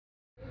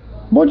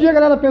Bom dia,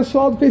 galera,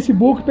 pessoal do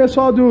Facebook,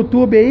 pessoal do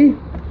YouTube aí,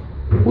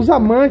 os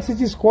amantes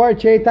de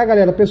Escort aí, tá,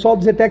 galera? Pessoal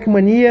do Zetec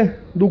Mania,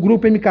 do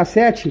grupo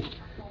MK7.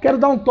 Quero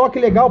dar um toque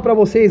legal pra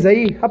vocês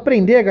aí,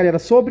 aprender, galera,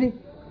 sobre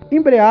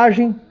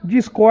embreagem de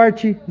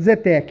Escort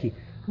Zetec.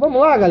 Vamos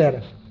lá,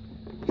 galera.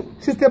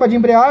 Sistema de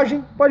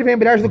embreagem, pode ver, a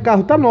embreagem do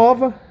carro tá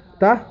nova,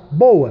 tá?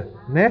 Boa,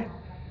 né?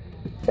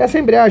 Essa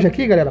embreagem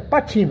aqui, galera,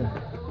 patina,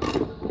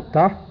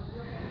 tá?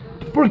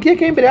 Por que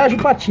que a embreagem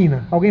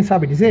patina? Alguém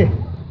sabe dizer?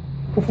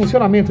 O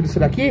funcionamento disso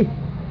daqui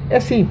é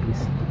simples,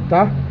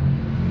 tá?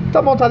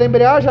 Tá montada a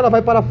embreagem, ela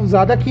vai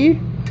parafusada aqui,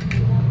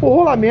 o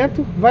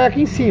rolamento vai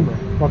aqui em cima,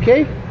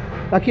 ok?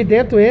 Aqui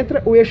dentro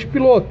entra o eixo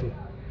piloto.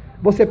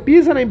 Você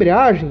pisa na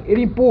embreagem,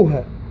 ele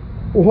empurra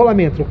o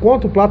rolamento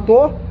contra o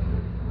platô,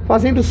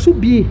 fazendo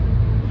subir,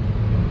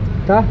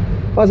 tá?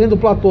 Fazendo o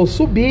platô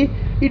subir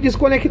e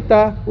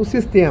desconectar o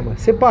sistema,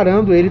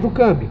 separando ele do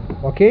câmbio,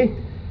 ok?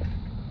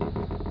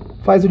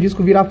 Faz o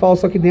disco virar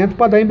falso aqui dentro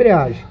para dar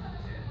embreagem.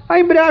 A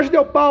embreagem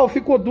deu pau,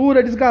 ficou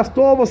dura,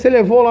 desgastou, você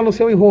levou lá no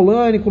seu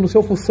enrolânico, no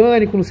seu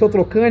fuçânico, no seu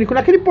trocânico,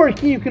 naquele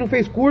porquinho que não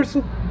fez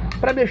curso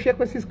para mexer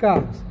com esses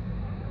carros.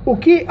 O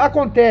que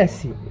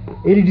acontece?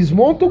 Ele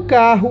desmonta o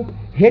carro,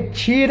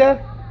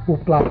 retira o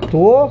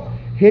platô,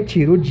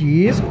 retira o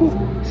disco,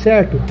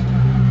 certo?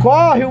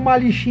 Corre uma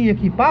lixinha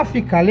aqui para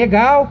ficar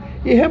legal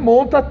e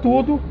remonta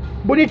tudo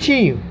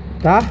bonitinho,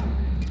 tá?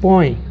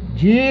 Põe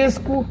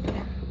disco,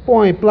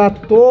 põe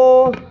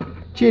platô,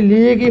 te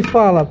liga e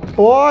fala,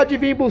 pode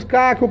vir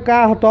buscar que o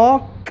carro tá,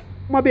 ó,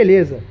 uma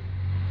beleza.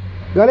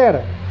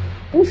 Galera,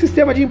 um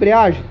sistema de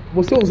embreagem,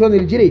 você usando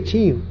ele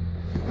direitinho,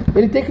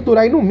 ele tem que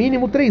durar aí no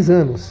mínimo 3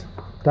 anos,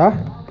 tá?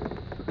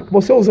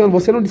 Você usando,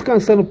 você não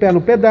descansando o pé no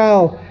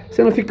pedal,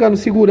 você não ficando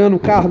segurando o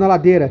carro na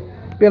ladeira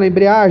pela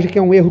embreagem, que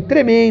é um erro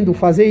tremendo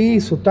fazer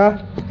isso, tá?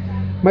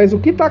 Mas o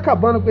que tá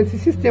acabando com esse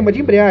sistema de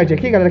embreagem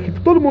aqui, galera, que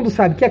todo mundo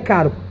sabe que é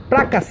caro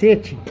pra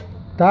cacete,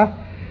 tá?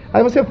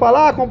 Aí você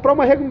fala, ah, comprar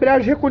uma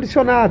embreagem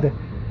recondicionada,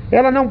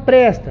 ela não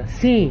presta.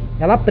 Sim,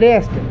 ela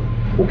presta.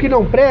 O que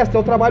não presta é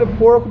o trabalho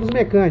porco dos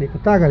mecânicos,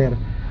 tá, galera?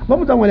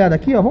 Vamos dar uma olhada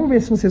aqui, ó. Vamos ver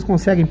se vocês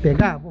conseguem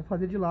pegar. Vou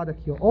fazer de lado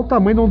aqui, ó. Olha o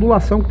tamanho da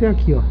ondulação que tem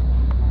aqui, ó.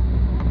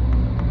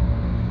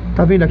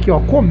 Tá vendo aqui, ó?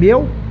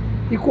 Comeu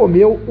e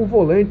comeu o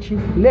volante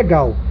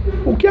legal.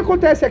 O que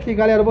acontece aqui,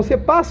 galera? Você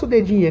passa o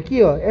dedinho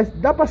aqui, ó.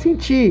 Dá pra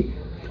sentir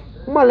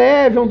uma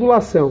leve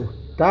ondulação,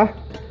 tá?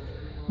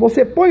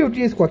 Você põe o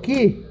disco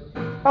aqui,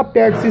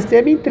 aperta o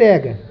sistema e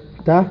entrega,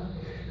 tá?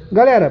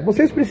 Galera,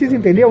 vocês precisam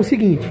entender o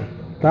seguinte,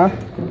 tá?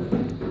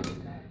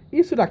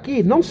 Isso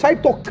daqui não sai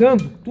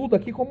tocando tudo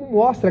aqui como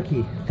mostra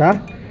aqui,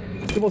 tá?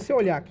 Se você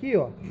olhar aqui,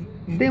 ó,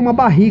 tem uma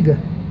barriga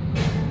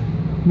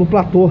no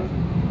platô,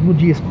 no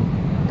disco,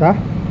 tá?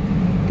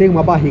 Tem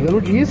uma barriga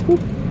no disco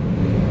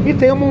e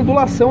tem uma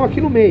ondulação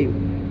aqui no meio.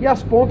 E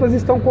as pontas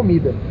estão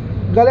comidas.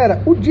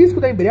 Galera, o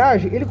disco da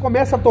embreagem, ele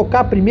começa a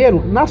tocar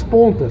primeiro nas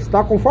pontas,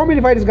 tá? Conforme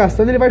ele vai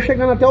desgastando, ele vai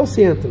chegando até o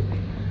centro.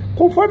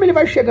 Conforme ele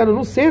vai chegando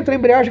no centro, a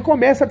embreagem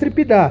começa a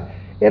trepidar.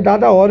 É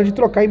dada a hora de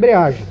trocar a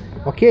embreagem,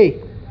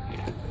 ok?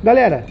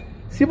 Galera,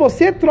 se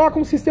você troca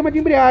um sistema de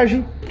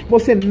embreagem,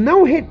 você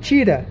não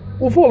retira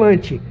o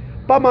volante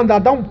para mandar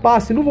dar um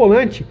passe no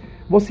volante,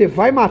 você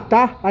vai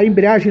matar a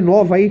embreagem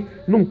nova aí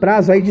num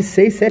prazo aí de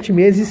 6, 7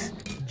 meses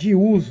de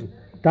uso,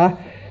 tá?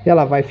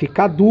 Ela vai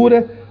ficar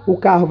dura, o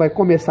carro vai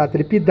começar a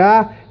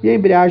trepidar e a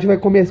embreagem vai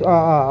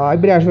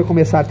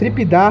começar a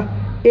trepidar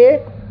e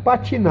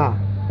patinar,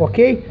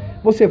 ok?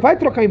 Você vai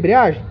trocar a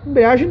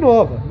embreagem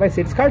nova, vai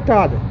ser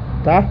descartada,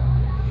 tá?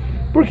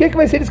 Por que que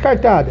vai ser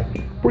descartada?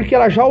 Porque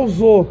ela já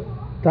usou,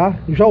 tá?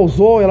 Já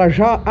usou, ela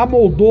já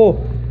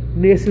amoldou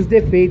nesses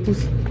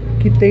defeitos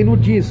que tem no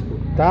disco,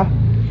 tá?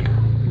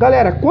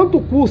 Galera, quanto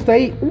custa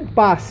aí um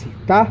passe,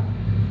 tá?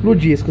 No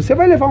disco. Você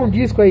vai levar um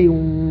disco aí,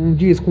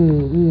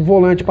 um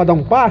volante para dar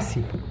um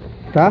passe,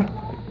 tá?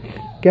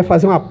 Quer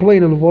fazer uma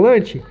plana no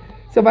volante?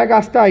 Você vai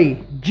gastar aí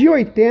de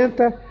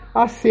 80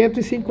 a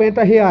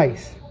 150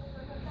 reais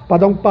para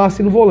dar um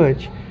passe no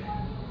volante.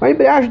 A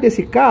embreagem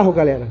desse carro,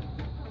 galera,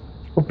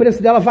 o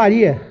preço dela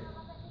varia,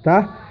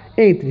 tá?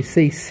 Entre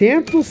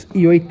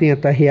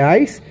 680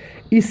 reais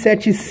e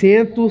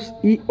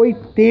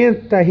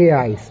 780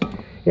 reais.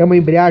 É uma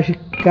embreagem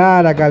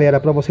cara, galera,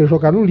 para você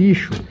jogar no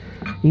lixo.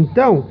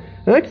 Então,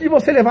 antes de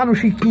você levar no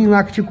Chiquinho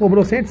lá que te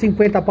cobrou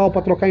 150 pau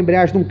para trocar a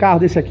embreagem de um carro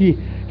desse aqui,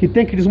 que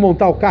tem que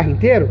desmontar o carro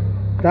inteiro,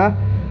 tá?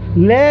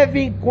 Leve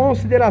em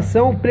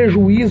consideração o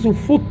prejuízo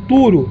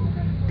futuro,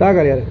 tá,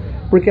 galera?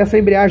 Porque essa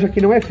embreagem aqui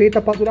não é feita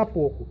para durar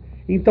pouco.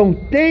 Então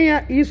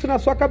tenha isso na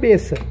sua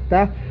cabeça,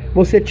 tá?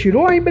 Você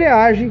tirou a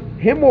embreagem,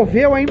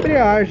 removeu a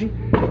embreagem,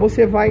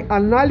 você vai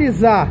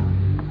analisar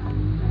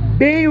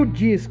bem o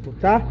disco,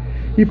 tá?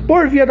 E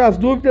por via das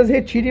dúvidas,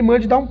 retire e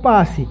mande dar um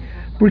passe.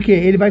 Porque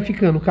ele vai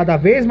ficando cada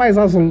vez mais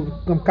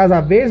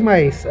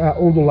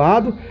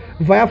ondulado,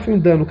 vai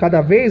afundando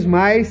cada vez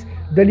mais,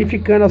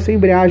 danificando a sua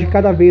embreagem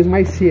cada vez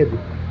mais cedo.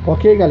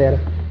 Ok,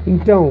 galera?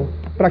 Então,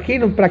 Pra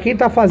quem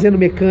tá fazendo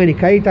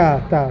mecânica aí,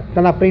 tá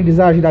na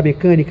aprendizagem da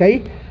mecânica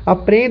aí,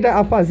 aprenda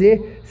a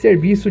fazer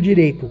serviço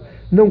direito.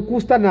 não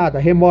custa nada,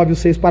 remove os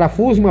 6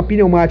 parafusos, uma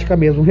pneumática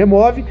mesmo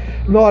remove.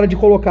 Na hora de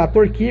colocar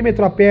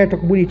torquímetro, aperta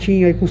com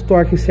bonitinho aí, com os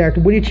torques certo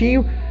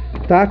bonitinho,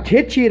 tá?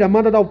 Retira,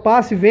 manda dar o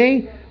passe,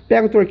 vem,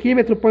 pega o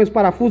torquímetro, põe os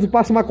parafusos,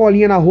 passa uma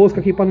colinha na rosca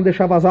aqui para não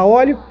deixar vazar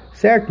óleo,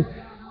 certo?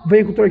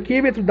 Vem com o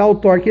torquímetro, dá o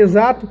torque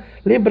exato,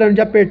 lembrando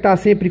de apertar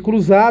sempre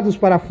cruzado os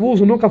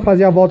parafusos, nunca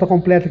fazer a volta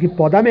completa que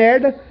pode dar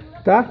merda,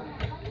 tá?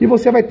 E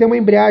você vai ter uma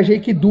embreagem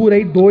aí que dura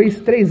aí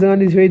 2, 3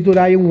 anos, vai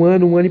durar aí um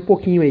ano e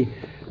pouquinho aí,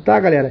 tá,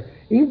 galera?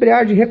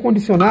 Embreagem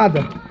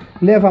recondicionada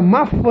leva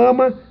má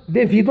fama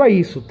devido a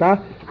isso,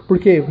 tá?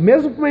 Porque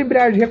mesmo com uma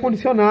embreagem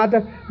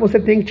recondicionada, você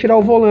tem que tirar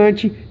o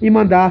volante e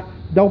mandar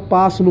dar o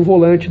passo no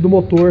volante do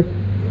motor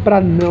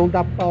para não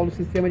dar pau no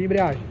sistema de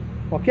embreagem.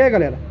 Ok,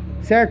 galera?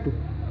 Certo?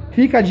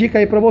 Fica a dica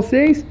aí para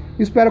vocês.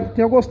 Espero que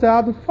tenham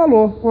gostado.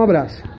 Falou, um abraço.